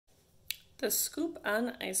The Scoop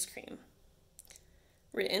on Ice Cream.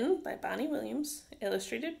 Written by Bonnie Williams,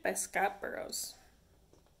 illustrated by Scott Burrows.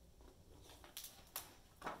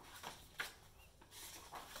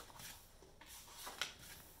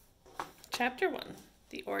 Chapter 1.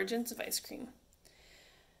 The Origins of Ice Cream.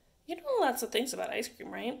 You know lots of things about ice cream,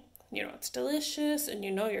 right? You know it's delicious and you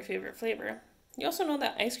know your favorite flavor. You also know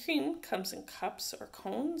that ice cream comes in cups or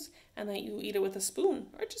cones and that you eat it with a spoon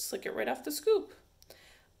or just lick it right off the scoop.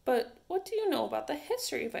 But what do you know about the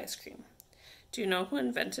history of ice cream? Do you know who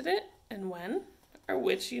invented it and when? Or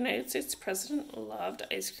which United States president loved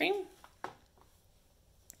ice cream?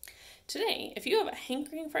 Today, if you have a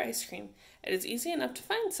hankering for ice cream, it is easy enough to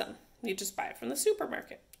find some. You just buy it from the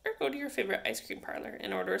supermarket or go to your favorite ice cream parlor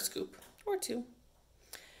and order a scoop or two.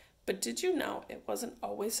 But did you know it wasn't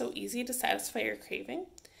always so easy to satisfy your craving?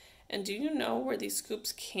 And do you know where these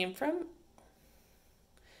scoops came from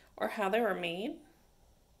or how they were made?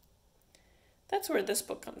 That's where this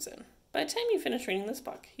book comes in. By the time you finish reading this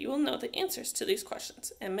book, you will know the answers to these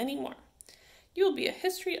questions and many more. You will be a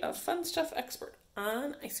history of fun stuff expert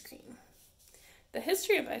on ice cream. The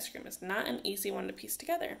history of ice cream is not an easy one to piece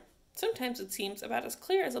together. Sometimes it seems about as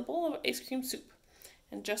clear as a bowl of ice cream soup,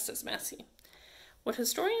 and just as messy. What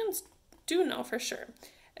historians do know for sure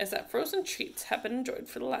is that frozen treats have been enjoyed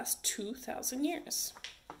for the last 2,000 years.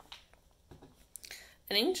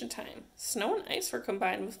 In ancient time, snow and ice were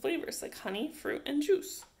combined with flavors like honey, fruit, and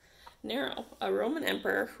juice. Nero, a Roman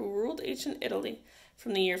emperor who ruled ancient Italy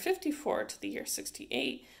from the year 54 to the year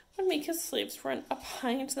 68, would make his slaves run up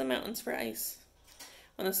high into the mountains for ice.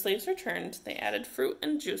 When the slaves returned, they added fruit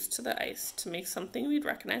and juice to the ice to make something we'd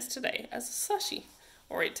recognize today as a slushy,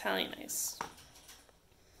 or Italian ice.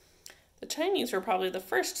 The Chinese were probably the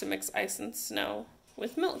first to mix ice and snow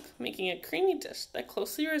with milk, making a creamy dish that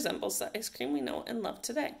closely resembles the ice cream we know and love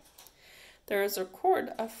today. There is a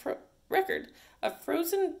record of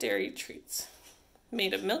frozen dairy treats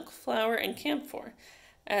made of milk, flour, and camphor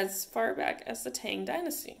as far back as the Tang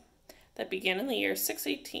Dynasty that began in the year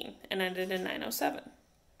 618 and ended in 907.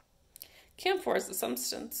 Camphor is a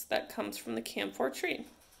substance that comes from the camphor tree.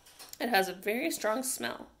 It has a very strong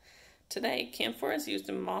smell. Today, camphor is used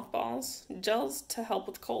in mothballs, gels to help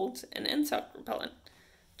with colds, and insect repellent.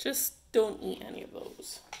 Just don't eat any of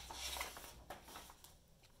those.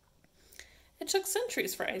 It took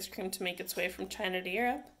centuries for ice cream to make its way from China to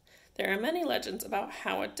Europe. There are many legends about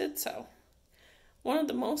how it did so. One of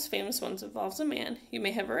the most famous ones involves a man you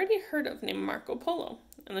may have already heard of named Marco Polo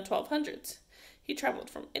in the 1200s. He traveled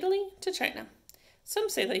from Italy to China. Some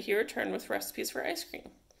say that he returned with recipes for ice cream,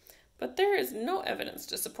 but there is no evidence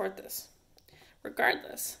to support this.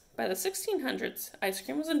 Regardless, by the 1600s, ice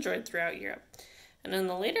cream was enjoyed throughout Europe, and in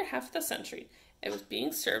the later half of the century, it was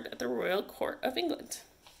being served at the royal court of England.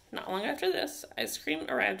 Not long after this, ice cream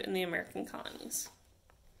arrived in the American colonies.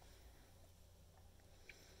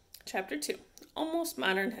 Chapter 2. Almost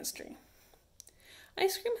Modern History.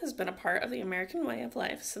 Ice cream has been a part of the American way of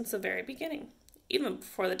life since the very beginning, even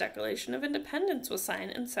before the Declaration of Independence was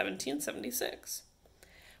signed in 1776.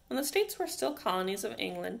 When the states were still colonies of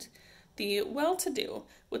England, the well-to-do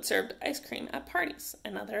would serve ice cream at parties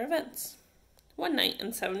and other events. One night in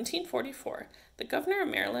 1744, the governor of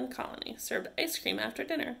Maryland colony served ice cream after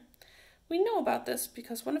dinner. We know about this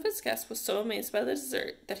because one of his guests was so amazed by the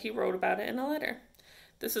dessert that he wrote about it in a letter.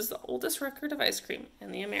 This is the oldest record of ice cream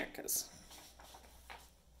in the Americas.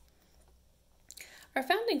 Our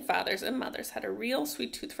founding fathers and mothers had a real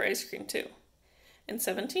sweet tooth for ice cream, too. In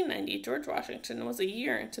 1790, George Washington was a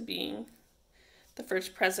year into being the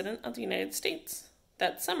first president of the United States.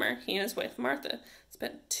 That summer, he and his wife Martha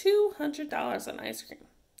spent $200 on ice cream.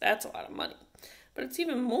 That's a lot of money, but it's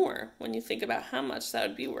even more when you think about how much that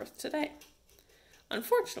would be worth today.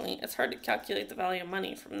 Unfortunately, it's hard to calculate the value of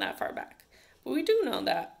money from that far back, but we do know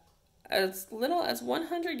that as little as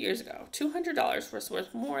 100 years ago, $200 was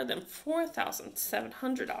worth more than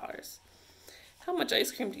 $4,700. How much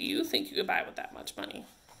ice cream do you think you could buy with that much money?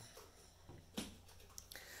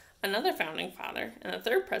 Another founding father and the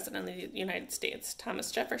third president of the United States,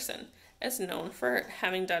 Thomas Jefferson, is known for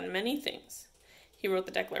having done many things. He wrote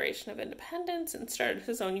the Declaration of Independence and started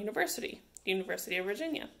his own university, the University of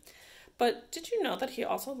Virginia. But did you know that he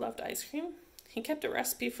also loved ice cream? He kept a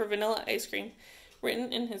recipe for vanilla ice cream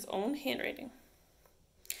written in his own handwriting.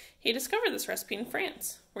 He discovered this recipe in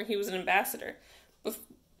France, where he was an ambassador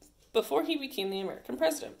before he became the American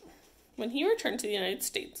president. When he returned to the United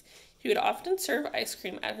States, he would often serve ice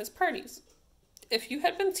cream at his parties. If you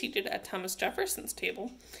had been seated at Thomas Jefferson's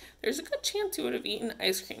table, there's a good chance you would have eaten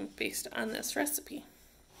ice cream based on this recipe.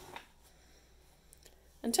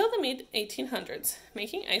 Until the mid-1800s,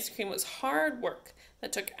 making ice cream was hard work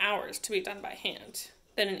that took hours to be done by hand.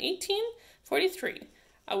 Then in 1843,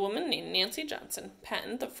 a woman named Nancy Johnson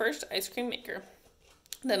patented the first ice cream maker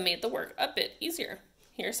that made the work a bit easier.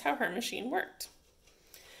 Here's how her machine worked.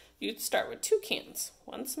 You'd start with 2 cans,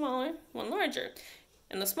 one smaller, one larger.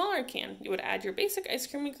 In the smaller can, you would add your basic ice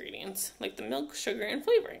cream ingredients, like the milk, sugar, and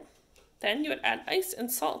flavoring. Then you would add ice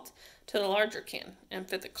and salt to the larger can and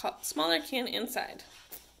fit the smaller can inside.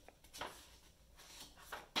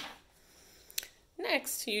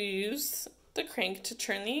 Next, you use the crank to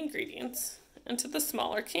turn the ingredients into the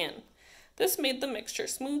smaller can. This made the mixture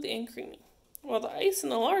smooth and creamy, while the ice in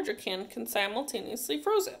the larger can simultaneously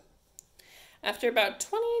froze it. After about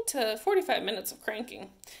 20 to 45 minutes of cranking,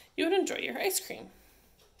 you would enjoy your ice cream.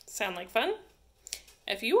 Sound like fun?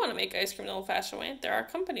 If you want to make ice cream the old-fashioned way, there are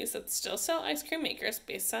companies that still sell ice cream makers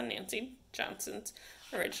based on Nancy Johnson's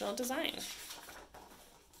original design.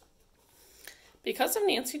 Because of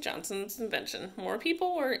Nancy Johnson's invention, more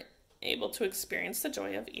people were able to experience the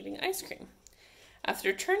joy of eating ice cream.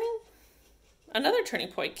 Another turning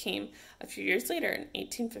point came a few years later in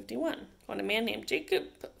 1851, when a man named Jacob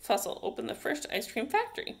Fussell opened the first ice cream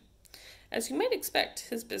factory. As you might expect,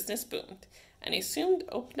 his business boomed, and he soon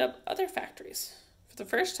opened up other factories. For the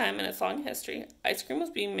first time in its long history, ice cream was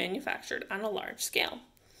being manufactured on a large scale.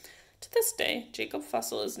 To this day, Jacob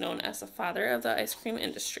Fussell is known as the father of the ice cream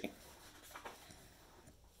industry.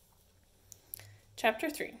 Chapter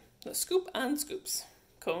 3. The Scoop on Scoops.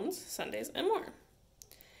 Cones, sundaes, and more.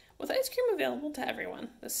 With ice cream available to everyone,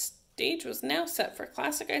 the stage was now set for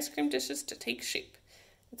classic ice cream dishes to take shape.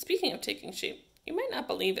 And speaking of taking shape, you might not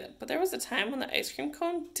believe it, but there was a time when the ice cream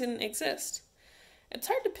cone didn't exist. It's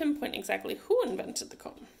hard to pinpoint exactly who invented the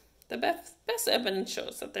cone. The best evidence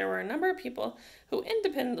shows that there were a number of people who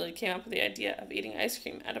independently came up with the idea of eating ice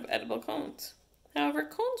cream out of edible cones. However,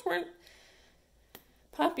 cones weren't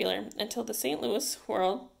popular until the St. Louis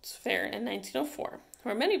World's Fair in 1904,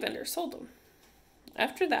 where many vendors sold them.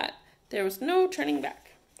 After that, there was no turning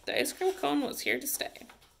back. The ice cream cone was here to stay.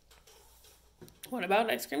 What about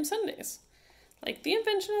ice cream sundaes? Like the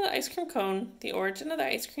invention of the ice cream cone, the origin of the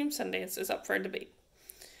ice cream sundaes is up for debate.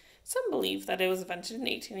 Some believe that it was invented in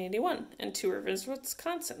 1881 in Two Rivers,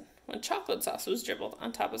 Wisconsin, when chocolate sauce was dribbled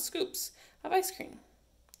on top of scoops of ice cream.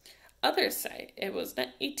 Others say it was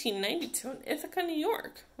 1892 in Ithaca, New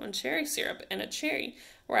York, when cherry syrup and a cherry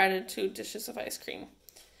were added to dishes of ice cream.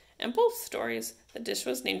 In both stories, the dish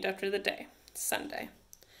was named after the day, Sunday,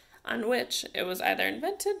 on which it was either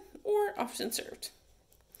invented or often served.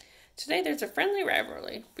 Today, there's a friendly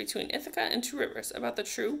rivalry between Ithaca and Two Rivers about the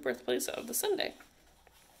true birthplace of the sundae.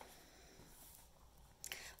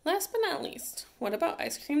 Last but not least, what about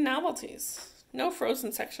ice cream novelties? No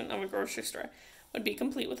frozen section of a grocery store would be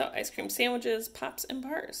complete without ice cream sandwiches, pops, and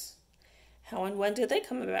bars. How and when did they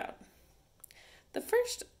come about? The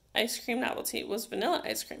first ice cream novelty was vanilla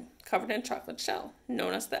ice cream, covered in chocolate shell,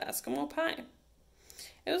 known as the Eskimo pie.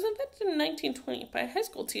 It was invented in 1920 by a high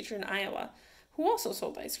school teacher in Iowa who also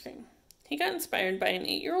sold ice cream. He got inspired by an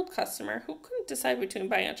 8-year-old customer who couldn't decide between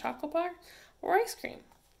buying a chocolate bar or ice cream.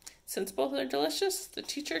 Since both are delicious, the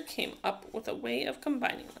teacher came up with a way of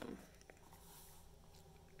combining them.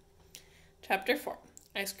 Chapter 4.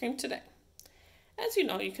 Ice cream today. As you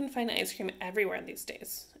know, you can find ice cream everywhere these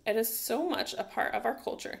days. It is so much a part of our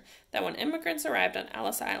culture that when immigrants arrived on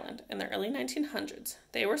Ellis Island in the early 1900s,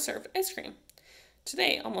 they were served ice cream.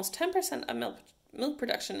 Today, almost 10% of milk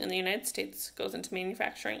production in the United States goes into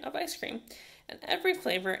manufacturing of ice cream in every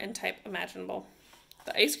flavor and type imaginable.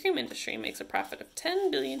 The ice cream industry makes a profit of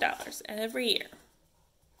 $10 billion every year.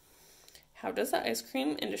 How does the ice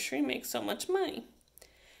cream industry make so much money?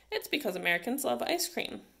 It's because Americans love ice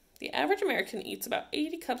cream. The average American eats about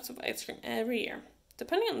 80 cups of ice cream every year.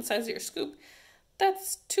 Depending on the size of your scoop,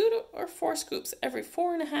 that's 2 or 4 scoops every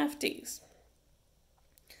 4.5 days.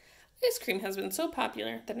 Ice cream has been so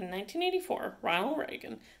popular that in 1984, Ronald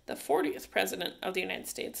Reagan, the 40th President of the United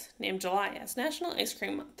States, named July as National Ice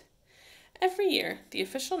Cream Month. Every year, the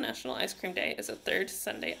official National Ice Cream Day is the 3rd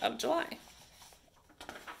Sunday of July.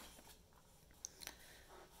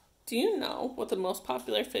 Do you know what the most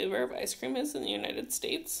popular flavor of ice cream is in the United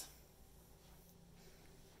States?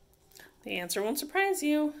 The answer won't surprise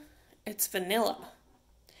you. It's vanilla,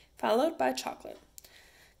 followed by chocolate.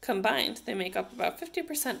 Combined, they make up about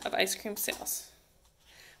 50% of ice cream sales.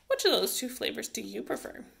 Which of those two flavors do you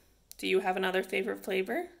prefer? Do you have another favorite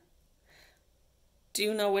flavor? Do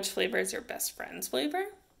you know which flavor is your best friend's flavor?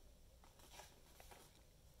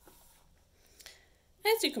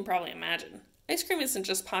 As you can probably imagine, ice cream isn't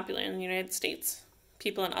just popular in the United States.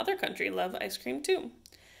 People in other countries love ice cream too.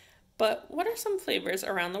 But what are some flavors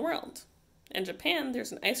around the world? In Japan,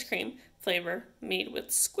 there's an ice cream flavor made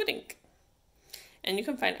with squid ink. And you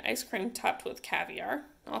can find ice cream topped with caviar,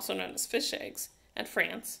 also known as fish eggs, in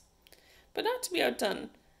France. But not to be outdone,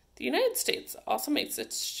 the United States also makes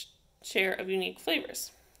its share of unique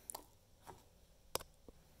flavors.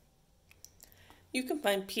 You can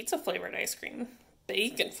find pizza-flavored ice cream,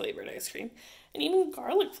 bacon-flavored ice cream, and even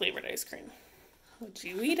garlic-flavored ice cream. Would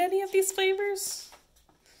you eat any of these flavors?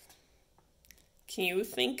 Can you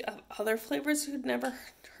think of other flavors you'd never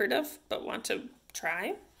heard of but want to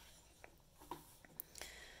try?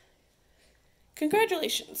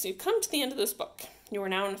 Congratulations, you've come to the end of this book. You are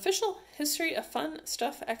now an official History of Fun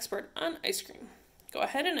Stuff expert on ice cream. Go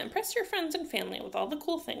ahead and impress your friends and family with all the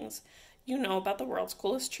cool things you know about the world's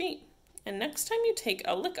coolest treat. And next time you take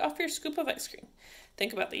a lick off your scoop of ice cream,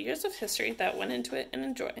 think about the years of history that went into it and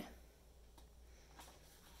enjoy.